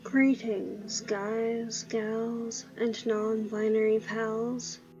Greetings, guys, gals, and non-binary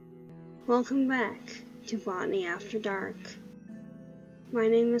pals. Welcome back to Botany After Dark. My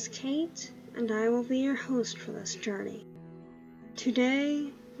name is Kate, and I will be your host for this journey.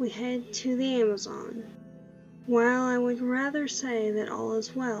 Today, we head to the Amazon. While I would rather say that all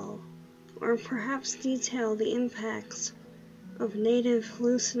is well, or perhaps detail the impacts of native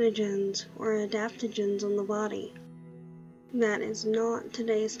hallucinogens or adaptogens on the body, that is not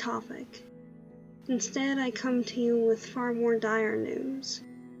today's topic. Instead, I come to you with far more dire news.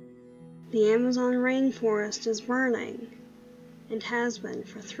 The Amazon rainforest is burning, and has been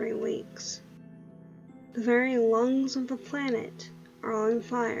for 3 weeks. The very lungs of the planet are on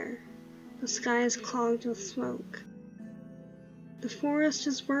fire. The sky is clogged with smoke. The forest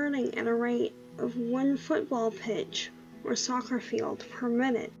is burning at a rate of 1 football pitch or soccer field per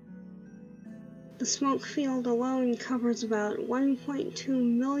minute. The smoke field alone covers about 1.2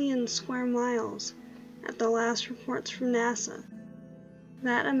 million square miles at the last reports from NASA.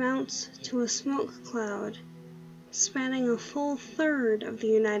 That amounts to a smoke cloud spanning a full third of the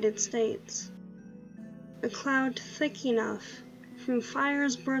United States. A cloud thick enough from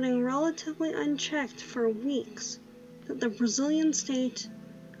fires burning relatively unchecked for weeks that the Brazilian state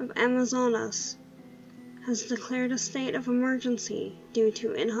of Amazonas has declared a state of emergency due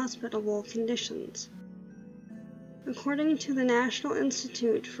to inhospitable conditions. According to the National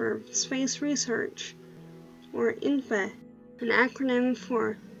Institute for Space Research, or INPE, an acronym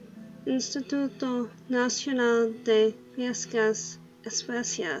for Instituto Nacional de Pesquisas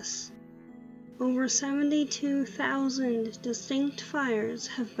Espaciais, over 72,000 distinct fires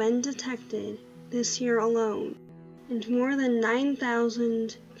have been detected this year alone, and more than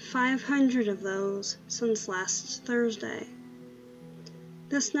 9,500 of those since last Thursday.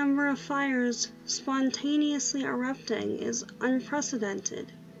 This number of fires spontaneously erupting is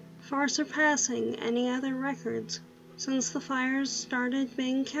unprecedented, far surpassing any other records since the fires started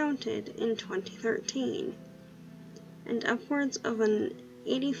being counted in 2013, and upwards of an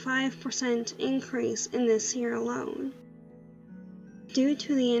 85% increase in this year alone. Due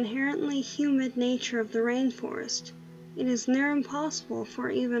to the inherently humid nature of the rainforest, it is near impossible for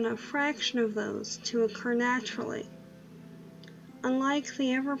even a fraction of those to occur naturally. Unlike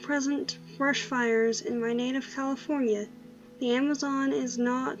the ever-present brush fires in my native California, the Amazon is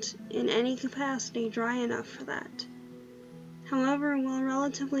not in any capacity dry enough for that. However, while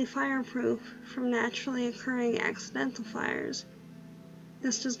relatively fireproof from naturally occurring accidental fires,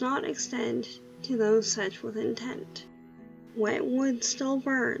 this does not extend to those set with intent. Wet wood still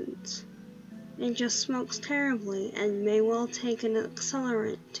burns. It just smokes terribly and may well take an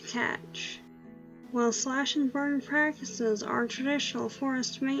accelerant to catch. While slash and burn practices are traditional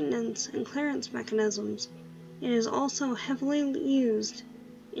forest maintenance and clearance mechanisms, it is also heavily used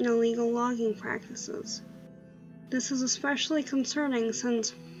in illegal logging practices. This is especially concerning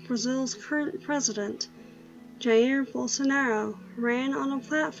since Brazil's current president, Jair Bolsonaro, ran on a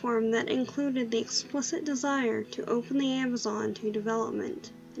platform that included the explicit desire to open the Amazon to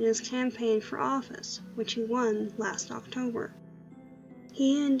development in his campaign for office, which he won last October.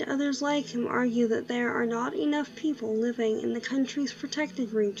 He and others like him argue that there are not enough people living in the country's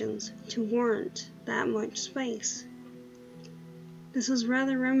protected regions to warrant that much space. This is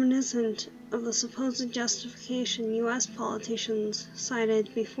rather reminiscent of the supposed justification U.S. politicians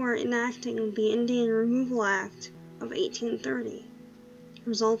cited before enacting the Indian Removal Act of 1830,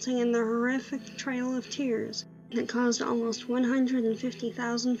 resulting in the horrific Trail of Tears that caused almost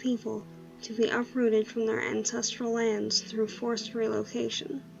 150,000 people to be uprooted from their ancestral lands through forced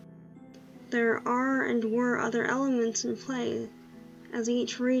relocation. There are and were other elements in play, as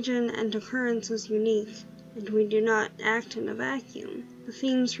each region and occurrence is unique, and we do not act in a vacuum. The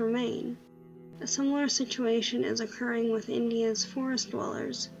themes remain. A similar situation is occurring with India's forest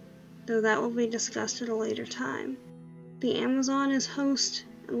dwellers, though that will be discussed at a later time. The Amazon is host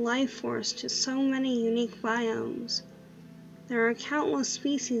and life force to so many unique biomes. There are countless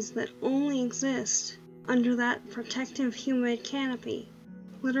species that only exist under that protective humid canopy.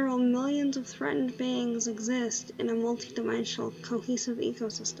 Literal millions of threatened beings exist in a multidimensional, cohesive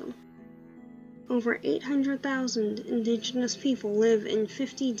ecosystem. Over 800,000 indigenous people live in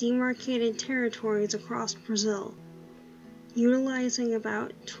 50 demarcated territories across Brazil, utilizing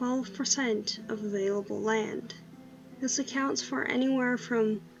about 12% of available land. This accounts for anywhere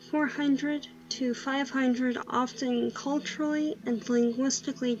from 400 to 500 often culturally and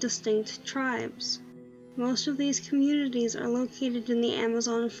linguistically distinct tribes. Most of these communities are located in the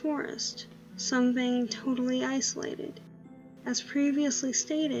Amazon forest, some being totally isolated. As previously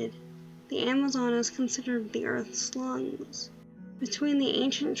stated, the Amazon is considered the Earth's lungs. Between the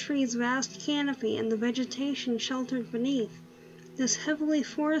ancient tree's vast canopy and the vegetation sheltered beneath, this heavily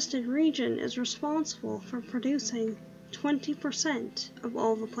forested region is responsible for producing 20% of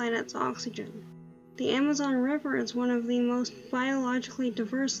all the planet's oxygen. The Amazon River is one of the most biologically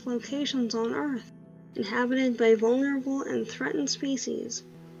diverse locations on Earth, inhabited by vulnerable and threatened species,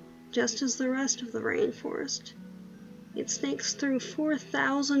 just as the rest of the rainforest. It snakes through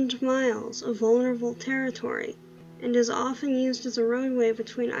 4,000 miles of vulnerable territory and is often used as a roadway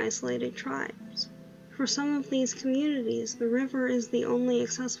between isolated tribes. For some of these communities, the river is the only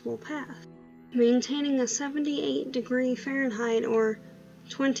accessible path. Maintaining a 78° Fahrenheit or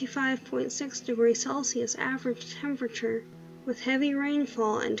 25.6 degrees Celsius average temperature, with heavy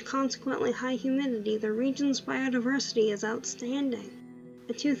rainfall and consequently high humidity, the region's biodiversity is outstanding.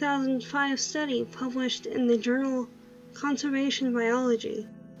 A 2005 study published in the journal Conservation Biology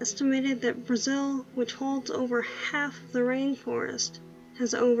estimated that Brazil, which holds over half of the rainforest,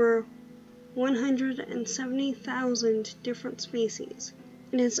 has over 170,000 different species.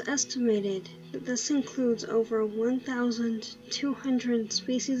 It is estimated that this includes over 1,200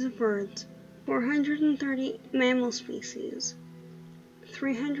 species of birds, 430 mammal species,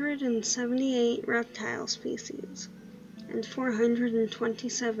 378 reptile species, and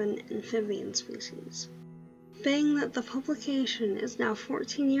 427 amphibian species. Being that the publication is now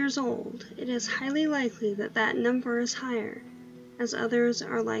 14 years old, it is highly likely that that number is higher, as others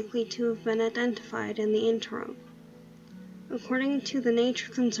are likely to have been identified in the interim. According to the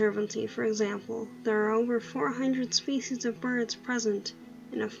Nature Conservancy, for example, there are over 400 species of birds present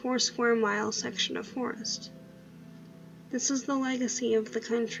in a 4-square-mile section of forest. This is the legacy of the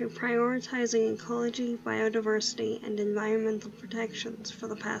country prioritizing ecology, biodiversity, and environmental protections for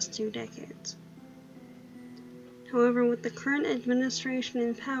the past 2 decades. However, with the current administration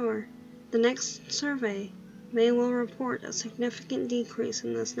in power, the next survey may well report a significant decrease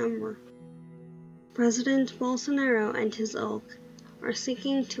in this number. President Bolsonaro and his ilk are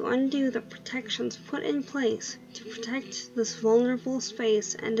seeking to undo the protections put in place to protect this vulnerable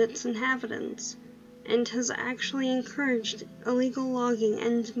space and its inhabitants, and has actually encouraged illegal logging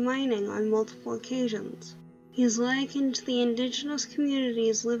and mining on multiple occasions. He has likened the indigenous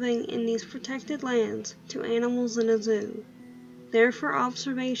communities living in these protected lands to animals in a zoo, there for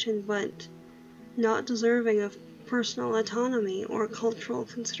observation but not deserving of personal autonomy or cultural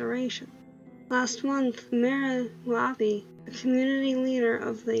consideration. Last month, Mira Wabi, a community leader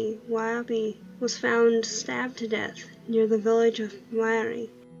of the Wabi, was found stabbed to death near the village of Mairi.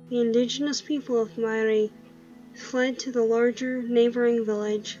 The indigenous people of Mairi fled to the larger neighboring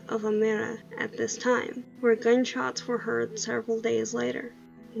village of Amira at this time, where gunshots were heard several days later.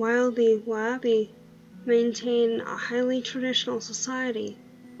 While the Wabi maintain a highly traditional society,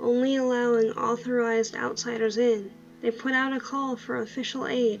 only allowing authorized outsiders in, they put out a call for official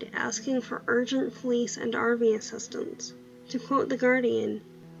aid, asking for urgent police and army assistance. To quote The Guardian,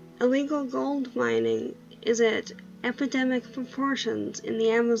 illegal gold mining is at epidemic proportions in the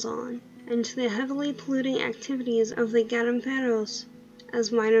Amazon, and the heavily polluting activities of the garimpeiros,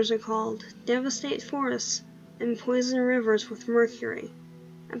 as miners are called, devastate forests and poison rivers with mercury.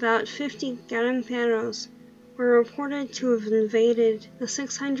 About 50 garimpeiros were reported to have invaded the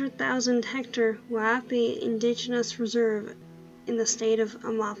 600,000-hectare Waiapi Indigenous Reserve in the state of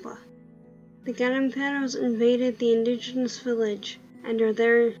Amapá. The garimpeiros invaded the indigenous village and are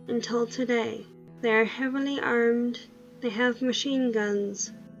there until today. They are heavily armed, they have machine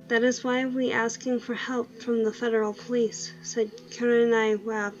guns. That is why we are asking for help from the federal police, said Karenai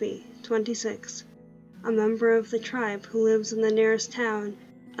Waiapi, 26, a member of the tribe who lives in the nearest town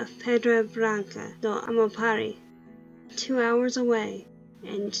of Pedra Branca do Amapari, 2 hours away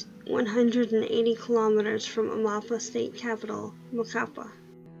and 180 kilometers from Amapá state capital, Macapá.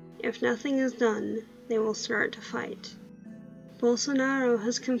 If nothing is done, they will start to fight. Bolsonaro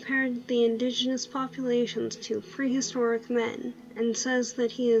has compared the indigenous populations to prehistoric men and says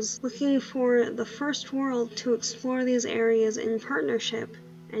that he is looking for the first world to explore these areas in partnership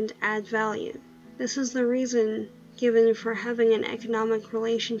and add value. This is the reason given for having an economic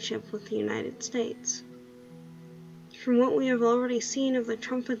relationship with the United States. From what we have already seen of the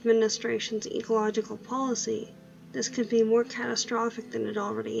Trump administration's ecological policy, this could be more catastrophic than it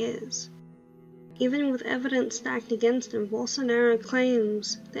already is. Even with evidence stacked against him, Bolsonaro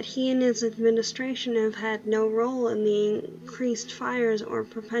claims that he and his administration have had no role in the increased fires or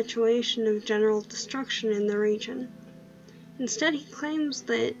perpetuation of general destruction in the region. Instead, he claims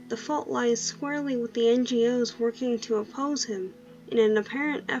that the fault lies squarely with the NGOs working to oppose him in an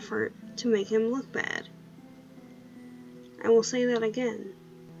apparent effort to make him look bad. I will say that again.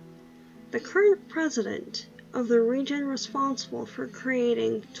 The current president of the region responsible for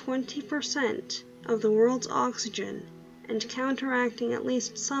creating 20% of the world's oxygen and counteracting at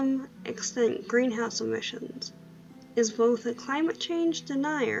least some extent greenhouse emissions, is both a climate change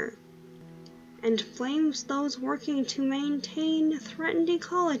denier and blames those working to maintain threatened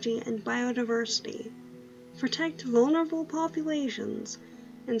ecology and biodiversity, protect vulnerable populations,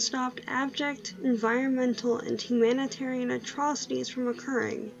 and stop abject environmental and humanitarian atrocities from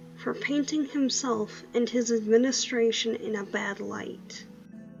occurring, for painting himself and his administration in a bad light.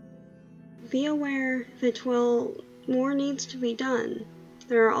 Be aware that while more needs to be done,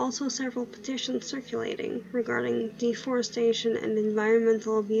 there are also several petitions circulating regarding deforestation and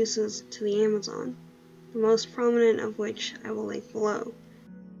environmental abuses to the Amazon, the most prominent of which I will link below.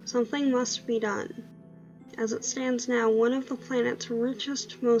 Something must be done. As it stands now, one of the planet's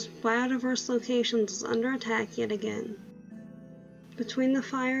richest, most biodiverse locations is under attack yet again. Between the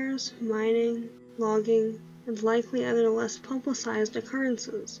fires, mining, logging, and likely other less publicized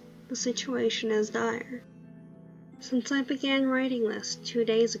occurrences, the situation is dire. Since I began writing this 2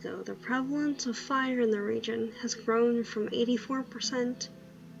 days ago, the prevalence of fire in the region has grown from 84%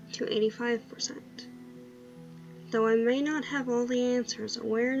 to 85%. Though I may not have all the answers,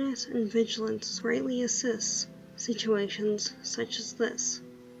 awareness and vigilance greatly assists situations such as this.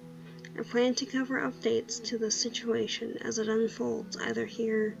 I plan to cover updates to the situation as it unfolds, either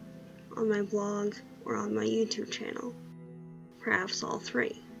here, on my blog, or on my YouTube channel. Perhaps all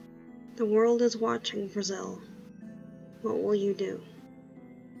three. The world is watching, Brazil. What will you do?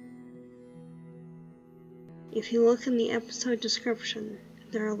 If you look in the episode description,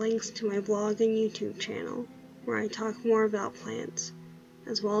 there are links to my blog and YouTube channel, where I talk more about plants,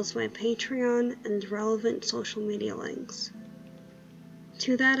 as well as my Patreon and relevant social media links.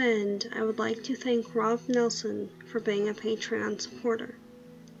 To that end, I would like to thank Rob Nelson for being a Patreon supporter.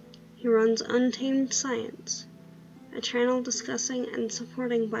 He runs Untamed Science, a channel discussing and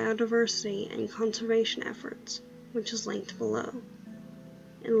supporting biodiversity and conservation efforts, which is linked below.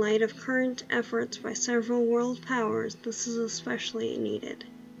 In light of current efforts by several world powers, this is especially needed.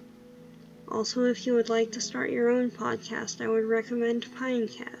 Also, if you would like to start your own podcast, I would recommend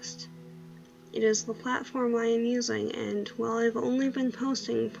Pinecast. It is the platform I am using, and while I've only been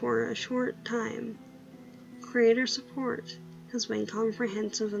posting for a short time, creator support has been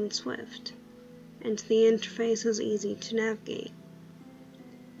comprehensive and swift, and the interface is easy to navigate.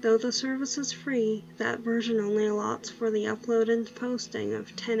 Though the service is free, that version only allots for the upload and posting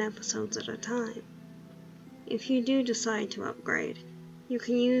of 10 episodes at a time. If you do decide to upgrade, you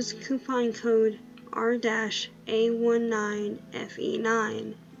can use coupon code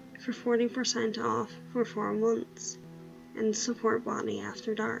R-A19FE9 for 40% off for 4 months, and support Botany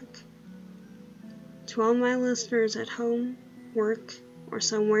After Dark. To all my listeners at home, work, or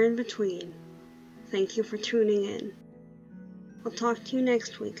somewhere in between, thank you for tuning in. I'll talk to you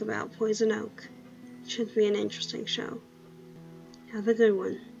next week about Poison Oak. Should be an interesting show. Have a good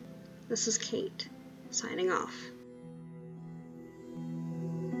one. This is Kate, signing off.